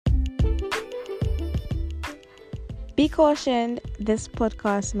Be cautioned, this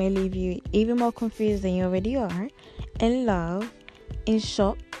podcast may leave you even more confused than you already are, in love, in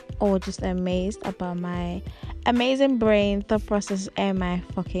shock, or just amazed about my amazing brain, thought process, and my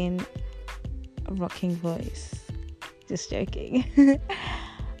fucking rocking voice. Just joking.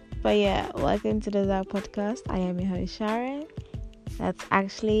 But yeah, welcome to the Zao podcast. I am your host, Sharon. That's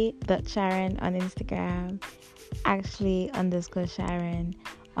actually .Sharon on Instagram, actually _Sharon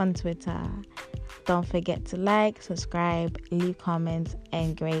on Twitter. Don't forget to like, subscribe, leave comments,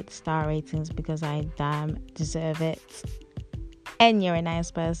 and great star ratings because I damn deserve it. And you're a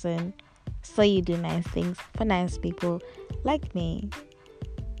nice person, so you do nice things for nice people like me.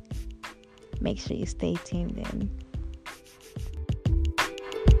 Make sure you stay tuned in.